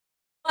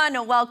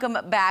Welcome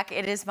back.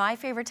 It is my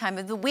favorite time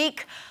of the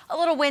week, a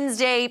little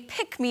Wednesday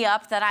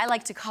pick-me-up that I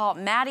like to call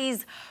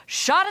Maddie's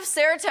Shot of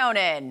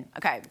Serotonin.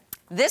 Okay,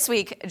 this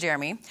week,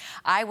 Jeremy,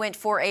 I went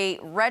for a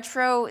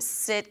retro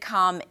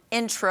sitcom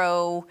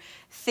intro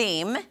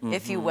theme,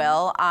 if you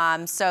will.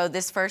 So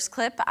this first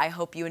clip, I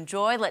hope you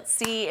enjoy. Let's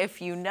see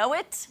if you know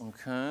it.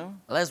 Okay.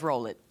 Let's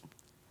roll it.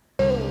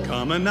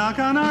 Come and knock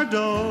on our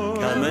door.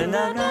 Come and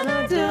knock on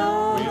our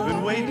door. We've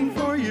been waiting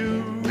for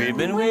you. We've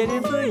been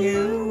waiting for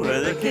you. Where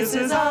the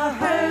kisses are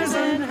hers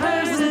and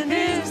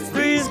his.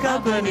 Three's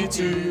company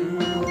too.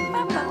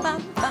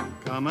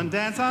 Come and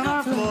dance on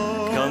our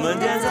floor. Come and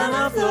dance on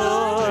our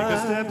floor. Take a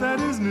step that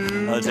is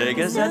new. I'll take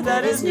a step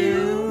that is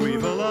new.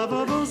 We've a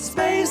lovable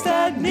Space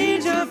that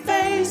needs your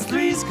face.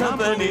 Three's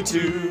company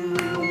too.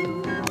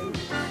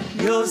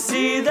 You'll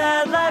see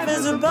that life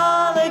is a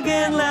ball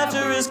again.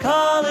 Laughter is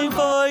calling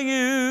for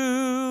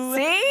you.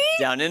 See?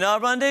 Down in our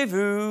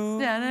rendezvous.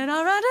 Down in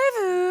our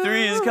rendezvous.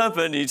 Three's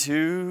company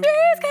too.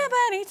 Three's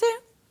company too.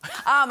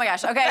 Oh my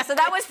gosh. Okay, so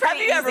that was pretty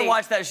Have you ever easy.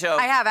 watched that show?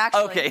 I have,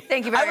 actually. Okay.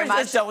 Thank you very much. I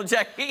was just double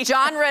checking.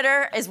 John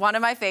Ritter is one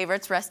of my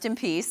favorites. Rest in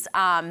peace.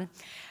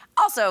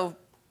 Also,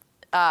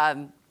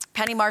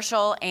 Penny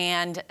Marshall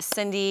and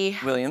Cindy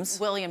Williams.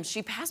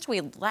 She passed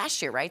away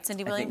last year, right?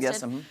 Cindy Williams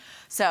yes. did?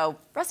 So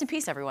rest in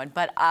peace, everyone.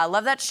 But I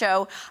love that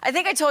show. I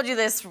think I told you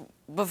this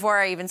before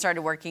I even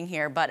started working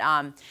here, but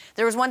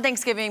there was one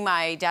Thanksgiving,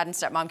 my dad and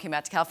stepmom came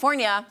out to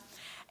California,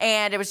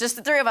 and it was just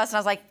the three of us, and I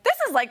was like, this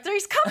is like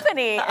Three's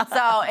Company. And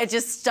so it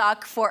just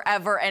stuck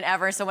forever and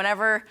ever. So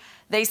whenever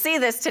they see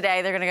this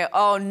today, they're gonna go,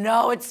 oh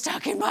no, it's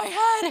stuck in my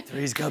head.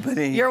 Three's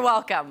Company. You're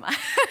welcome.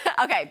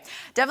 Okay,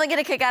 definitely get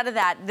a kick out of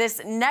that. This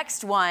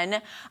next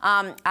one,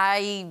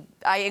 I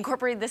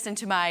incorporated this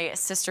into my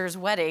sister's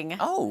wedding.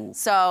 Oh.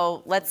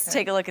 So let's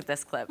take a look at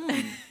this clip. 1,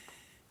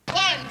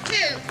 2,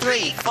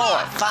 3, 4,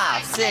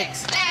 5,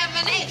 6.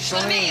 Lemonade,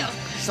 Schlemiel,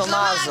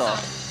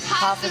 Schlemazel,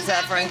 Papa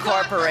Zephyr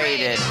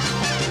Incorporated.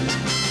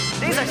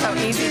 These are so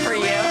easy for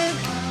you.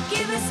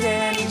 Give us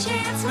any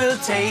chance, we'll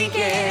take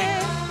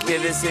it.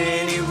 Give us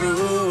any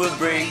rule, we'll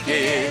break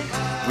it.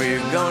 We're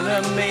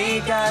gonna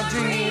make our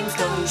dreams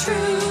come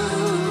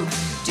true.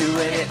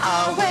 Doing it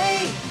our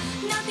way.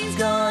 Nothing's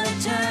gonna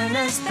turn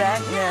us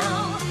back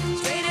now.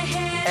 Straight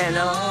ahead and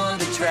on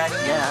the track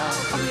now.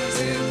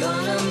 We're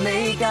gonna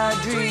make our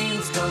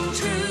dreams come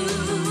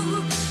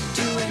true.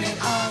 Doing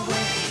it our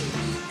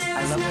way.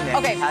 I love when they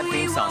Okay. have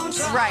theme songs.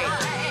 Right.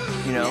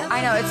 You know?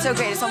 I know, it's so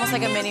great. It's almost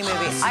like a mini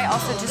movie. I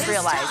also just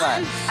realized,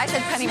 What? I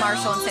said Penny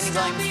Marshall and Cindy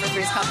Williams for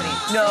Three's Company.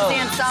 No.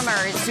 Suzanne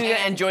Summers. Susan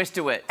and Joyce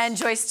DeWitt. And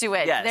Joyce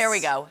DeWitt. Yes. There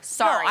we go.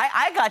 Sorry. No,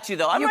 I got you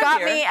though. I'm You right got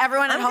here. me.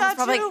 Everyone at I home is got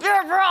probably you. like,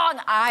 you're wrong.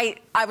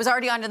 I was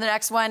already on to the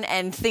next one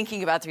and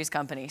thinking about Three's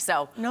Company.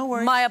 So No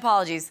worries. my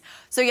apologies.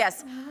 So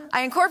yes,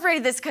 I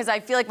incorporated this because I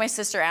feel like my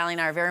sister Allie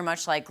and I are very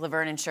much like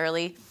Laverne and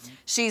Shirley.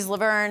 She's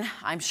Laverne,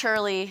 I'm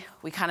Shirley.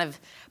 We kind of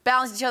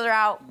balance each other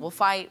out. We'll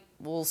fight,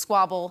 we'll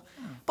squabble,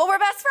 but we're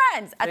best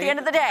friends at the end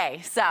of the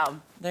day. So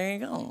There you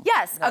go.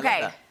 yes, I love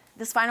okay. that.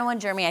 This final one,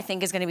 Jeremy, I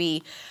think is going to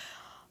be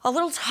a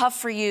little tough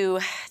for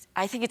you.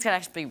 I think it's going to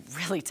actually be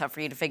really tough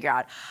for you to figure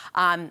out.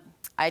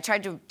 I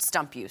tried to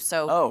stump you,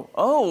 so.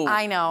 Oh.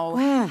 I know.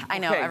 I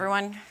know. okay.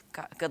 Everyone,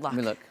 good luck.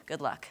 me look.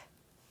 Good luck.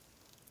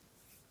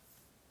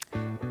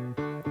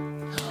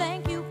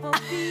 Thank you for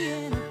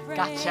being a friend.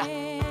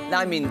 Gotcha.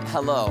 I mean,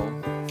 hello.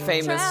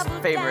 Famous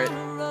Travel favorite.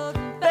 down the road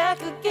and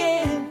back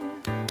again.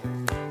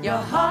 Your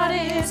heart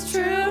is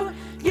true.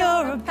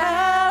 You're a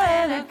pal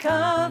and a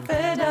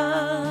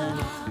confidant.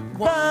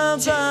 1,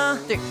 2,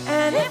 3.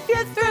 And if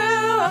you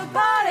threw a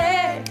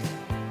party,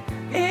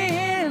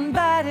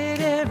 invited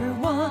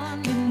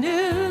everyone you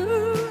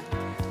knew.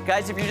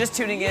 Guys, if you're just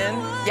tuning in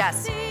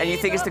Yes. and you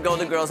think it's the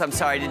Golden Girls, I'm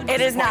sorry to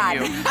disappoint It is not.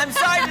 you. I'm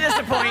sorry to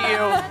disappoint you.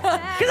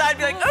 Because I'd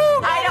be like,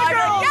 ooh, I know. Golden I'm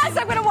Girls. like, yes,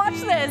 I'm gonna watch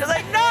this. You're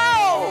like, no.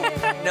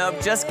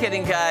 Nope, just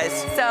kidding, guys.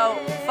 So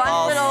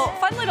False.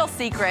 fun little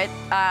secret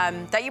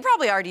that you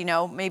probably already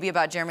know, maybe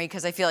about Jeremy,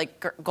 because I feel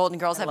like Golden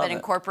Girls have love been it.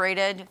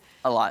 incorporated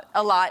A lot.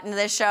 a lot into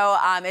this show.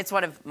 It's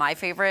one of my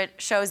favorite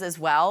shows as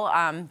well.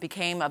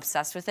 Became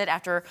obsessed with it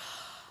after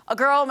a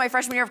girl my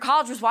freshman year of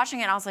college was watching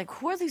it, and I was like,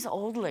 who are these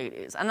old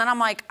ladies? And then I'm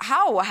like,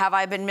 how have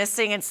I been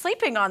missing and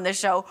sleeping on this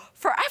show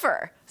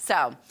forever?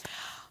 So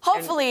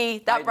hopefully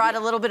that brought a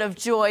little bit of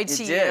joy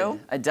to you.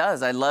 It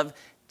does. I love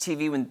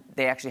TV when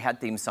they actually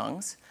had theme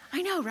songs.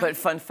 I know, right? But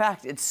fun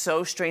fact, it's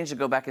so strange to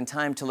go back in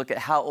time to look at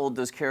how old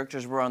those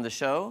characters were on the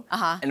show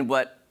and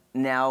what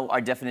now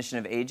our definition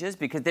of age is,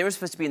 because they were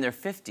supposed to be in their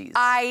 50s.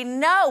 I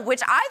know,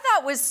 which I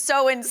thought was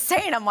so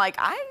insane. I'm like,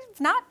 I've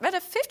not met a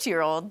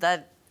 50-year-old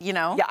that, you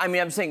know. Yeah, I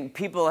mean, I'm saying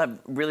people have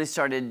really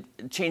started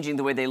changing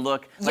the way they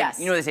look. Like, Yes.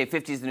 You know, they say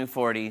 50 is the new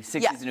 40, 60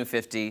 Yeah. is the new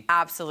 50.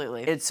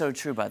 Absolutely. It's so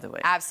true, by the way.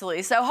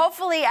 Absolutely. So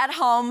hopefully at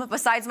home,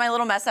 besides my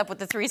little mess up with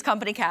the Three's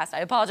Company cast,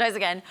 I apologize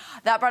again,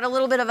 that brought a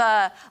little bit of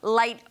a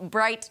light,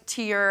 bright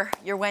to your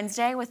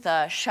Wednesday with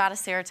a shot of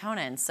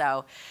serotonin.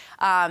 So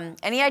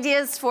any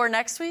ideas for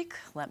next week?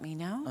 Let me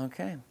know.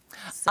 Okay.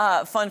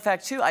 Fun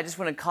fact, too, I just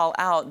want to call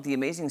out the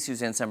amazing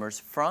Suzanne Summers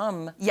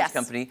from Three's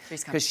Company,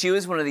 because she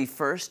was one of the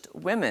first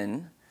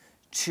women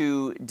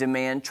to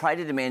try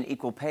to demand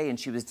equal pay, and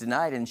she was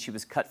denied, and she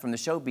was cut from the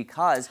show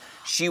because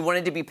she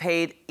wanted to be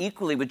paid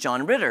equally with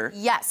John Ritter.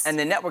 Yes. And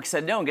the network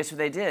said no, and guess what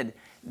they did?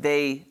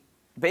 They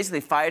basically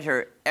fired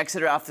her,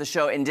 exited her off the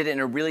show, and did it in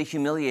a really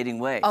humiliating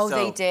way. Oh,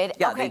 so, they did?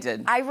 Yeah, okay. they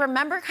did. I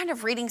remember kind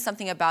of reading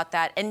something about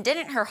that, and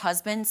didn't her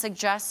husband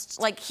suggest,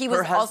 like, he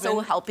was also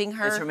helping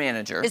her? Is her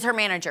manager. Is her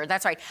manager,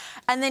 that's right.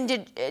 And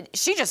then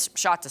she just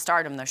shot to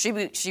stardom, though. She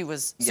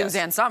was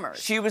Suzanne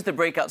Summers. She was the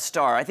breakout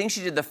star. I think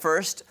she did the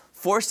first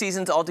 4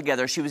 seasons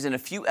altogether. She was in a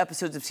few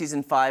episodes of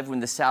season 5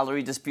 when the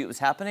salary dispute was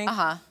happening.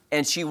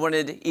 And she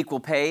wanted equal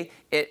pay.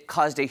 It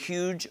caused a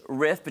huge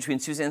rift between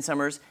Suzanne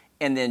Summers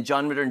and then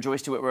John Ritter and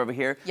Joyce DeWitt were over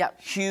here.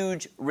 Yep.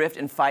 Huge rift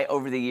and fight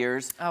over the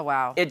years. Oh,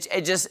 wow.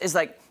 It just is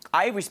like,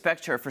 I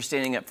respect her for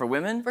standing up for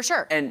women. For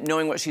sure. And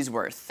knowing what she's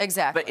worth.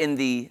 Exactly. But in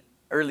the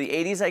early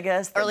 80s, I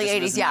guess. Early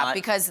 80s, yeah,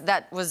 because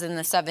that was in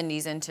the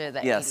 70s into the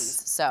 80s.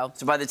 So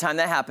by the time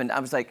that happened, I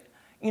was like,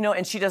 you know,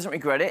 and she doesn't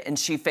regret it. And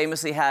she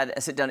famously had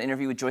a sit-down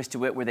interview with Joyce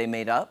DeWitt where they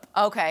made up.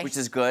 Okay. Which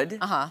is good.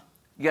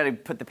 You got to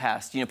put the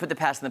past, put the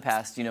past in the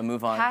past,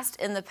 move on.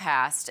 Past in the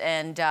past.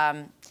 And,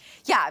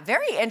 yeah,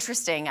 very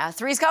interesting.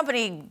 Three's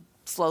Company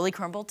slowly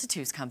crumbled to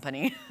Two's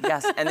Company.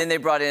 Yes, and then they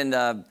brought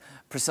in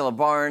Priscilla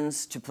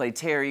Barnes to play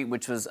Terry,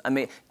 which was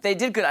amazing. They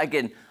did good.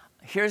 Again,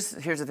 here's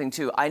the thing,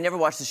 too. I never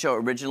watched the show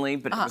originally,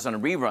 but it was on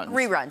reruns.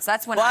 Reruns.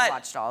 That's when I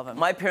watched all of them.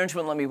 My parents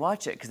wouldn't let me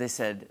watch it because they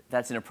said,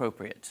 that's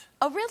inappropriate.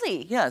 Oh,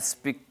 really? Yes,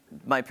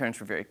 my parents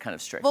were very kind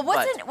of strict. Well,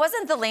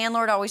 wasn't the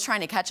landlord always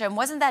trying to catch him?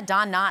 Wasn't that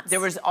Don Knotts? There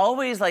was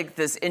always like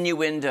this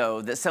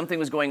innuendo that something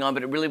was going on,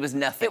 but it really was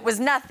nothing. It was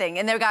nothing,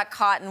 and they got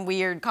caught in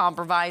weird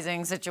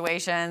compromising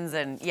situations.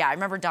 And yeah, I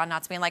remember Don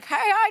Knotts being like, "Hey,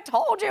 I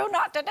told you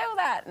not to do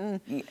that."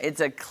 And it's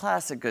a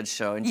classic good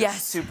show and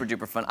just super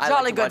duper fun. Jolly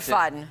I like to good watch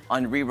fun. It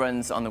on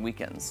reruns on the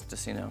weekends,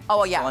 just so you know.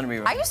 Oh yeah, on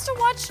reruns. I used to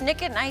watch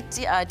Nick at Night,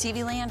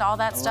 TV Land, all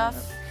that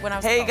stuff when I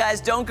was. Hey guys,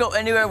 don't go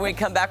anywhere. When we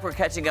come back, we're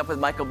catching up with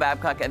Michael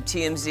Babcock at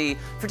TMZ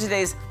for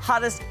today's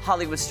hottest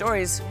Hollywood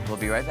stories. We'll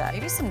be right back.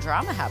 Maybe some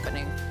drama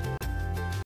happening.